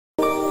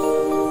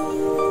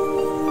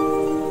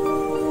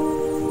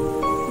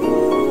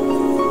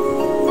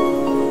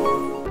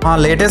మా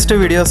latest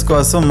videos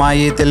కోసం మా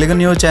ఈ తెలుగు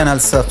న్యూ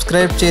ఛానల్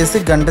సబ్స్క్రైబ్ చేసి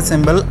గంట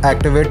సింబల్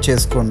యాక్టివేట్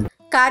చేసుకోండి.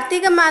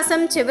 కార్తీక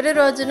మాసం చివరి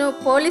రోజును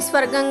పోలి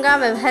స్వర్గంగా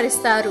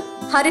వ్యవహరిస్తారు.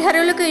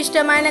 హరిహరులకు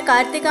ఇష్టమైన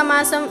కార్తీక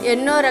మాసం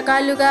ఎన్నో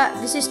రకాలుగా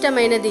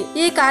విశిష్టమైనది.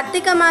 ఈ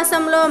కార్తీక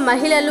మాసంలో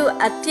మహిళలు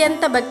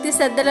అత్యంత భక్తి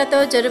శ్రద్ధలతో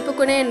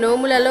జరుపుకునే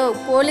నోములలో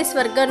పోలి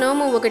స్వర్గ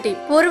నోము ఒకటి.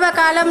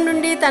 పూర్వకాలం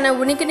నుండి తన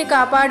ఉనికిని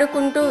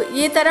కాపాడుకుంటూ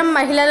ఈ తరం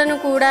మహిళలను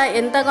కూడా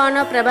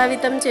ఎంతగానో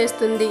ప్రభావితం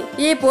చేస్తుంది.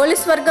 ఈ పోలి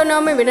స్వర్గ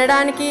నోము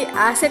వినడానికి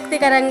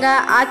ఆసక్తికరంగా,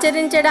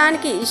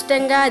 ఆచరించడానికి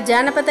ఇష్టంగా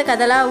జానపద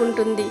కథలా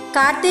ఉంటుంది.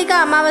 కార్తీక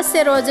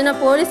అమావాస్య రోజున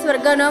పోలి స్వర్గ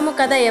నోము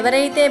కథ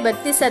ఎవరైతే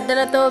భక్తి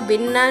శ్రద్ధలతో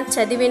విన్నా,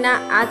 చదివినా,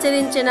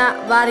 ఆచరించిన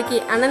వారికి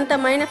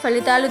అనంతమైన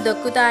ఫలితాలు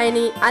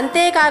దక్కుతాయని,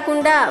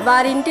 అంతేకాకుండా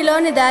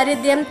వారింటిలోని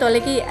దారిద్ర్యం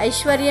తొలగి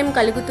ఐశ్వర్యం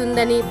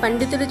కలుగుతుందని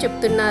పండితులు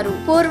చెప్తున్నారు.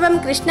 పూర్వం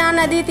కృష్ణా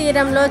నదీ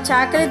తీరంలో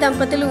చాకలి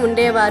దంపతులు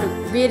ఉండేవారు.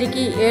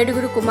 వీరికి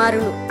 7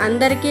 కుమారులు.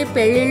 అందరికీ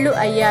పెళ్లిళ్లు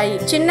అయ్యాయి.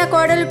 చిన్న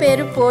కోడలు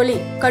పేరు పోలి.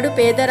 కడు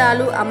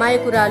పేదరాలు,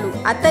 అమాయకురాలు.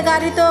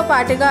 అత్తగారితో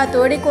పాటుగా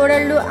తోడి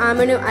కోడళ్లు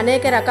ఆమెను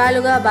అనేక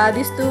రకాలుగా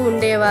బాధిస్తూ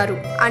ఉండేవారు.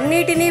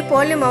 అన్నిటినీ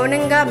పోలి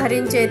మౌనంగా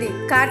భరించేది.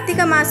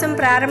 కార్తీక మాసం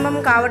ప్రారంభం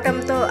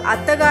కావటంతో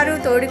అత్తగారు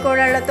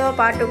తోడికోడళ్లతో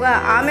పాటుగా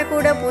ఆమె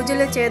కూడా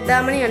పూజలు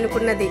చేద్దామని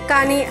అనుకున్నది.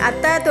 కానీ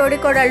అత్త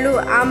తోడికోడళ్లు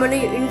ఆమెను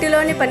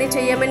ఇంటిలోని పని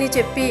చెయ్యమని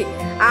చెప్పి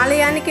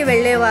ఆలయానికి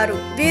వెళ్లేవారు.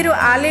 వీరు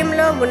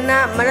ఆలయంలో ఉన్న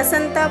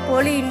మనసంతా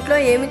పోలి ఇంట్లో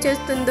ఏమి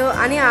చేస్తుందో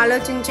అని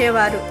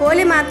ఆలోచించేవారు.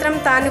 పోలి మాత్రం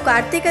తాను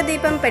కార్తీక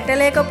దీపం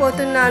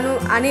పెట్టలేకపోతున్నాను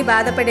అని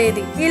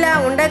బాధపడేది. ఇలా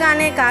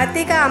ఉండగానే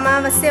కార్తీక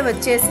అమావాస్య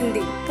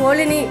వచ్చేసింది.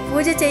 పోలిని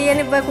పూజ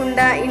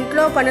చేయనివ్వకుండా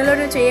ఇంట్లో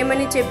పనులను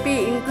చేయమని చెప్పి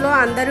ఇంట్లో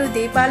అందరూ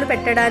దీపాలు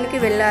పెట్టడానికి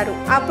వెళ్లారు.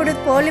 అప్పుడు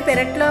పోలి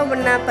పెరట్లో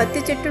ఉన్న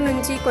పత్తి చెట్టు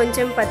నుంచి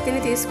కొంచెం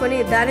పత్తిని తీసుకొని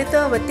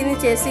దానితో వత్తిని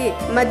చేసి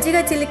మజ్జిగ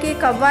చిలికి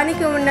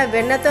కవ్వానికి ఉన్న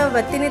వెన్నతో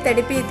వత్తిని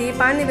తడిపి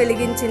దీపాన్ని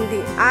వెలిగించింది.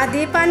 ఆ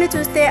దీపాన్ని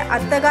చూస్తే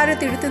అత్తగారు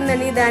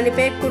తిడుతుందని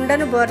దానిపై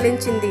కుండను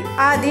బోర్లించింది.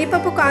 ఆ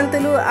దీపపు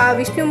కాంతులు ఆ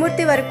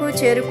విష్ణుమూర్తి వరకు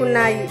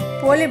చేరుకున్నాయి.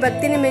 పోలి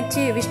భక్తిని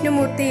మెచ్చి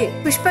విష్ణుమూర్తి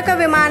పుష్పక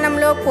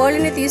విమానంలో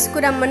పోలిని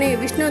తీసుకురమ్మని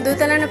విష్ణు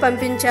దూతలను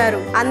పంపించారు.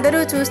 అందరూ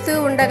చూస్తూ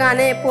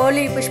ఉండగానే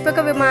పోలి పుష్పక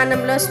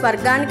విమానంలో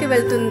స్వర్గానికి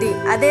వెళ్తుంది.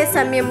 అదే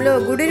సమయంలో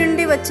గుడి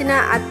నుండి వచ్చిన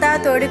అత్త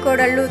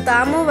తోడికోడళ్లు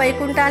తాము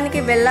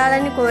వైకుంఠానికి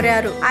వెళ్లాలని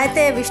కోరారు.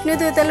 అయితే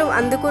విష్ణుదూతలు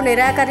అందుకు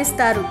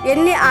నిరాకరిస్తారు.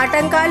 ఎన్ని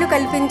ఆటంకాలు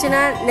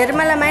కల్పించినా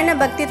నిర్మలమైన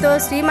భక్తితో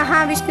శ్రీ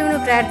మహావిష్ణువును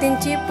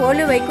ప్రార్థించి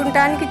పోలి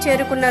వైకుంఠానికి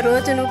చేరుకున్న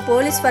రోజును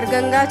పోలి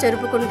స్వర్గంగా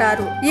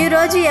జరుపుకుంటారు. ఈ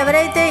రోజు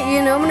ఎవరైతే ఈ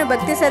నోమును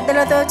భక్తి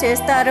శ్రద్ధలతో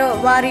చేస్తారో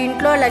వారి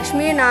ఇంట్లో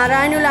లక్ష్మీ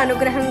నారాయణుల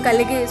అనుగ్రహం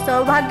కలిగి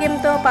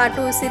సౌభాగ్యంతో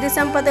పాటు సిరి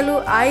సంపదలు,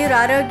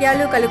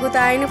 ఆయురారోగ్యాలు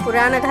కలుగుతాయని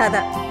పురాణ గాథ.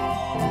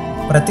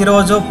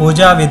 ప్రతిరోజు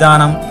పూజా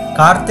విధానం,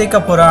 కార్తీక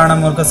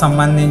పురాణములకు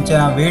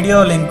సంబంధించిన వీడియో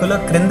లింకులు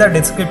క్రింద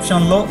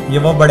డిస్క్రిప్షన్లో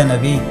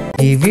ఇవ్వబడినవి.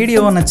 ఈ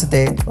వీడియో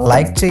నచ్చితే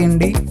లైక్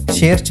చేయండి,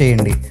 షేర్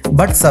చేయండి,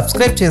 బట్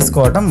సబ్స్క్రైబ్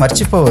చేసుకోవడం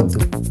మర్చిపోవద్దు.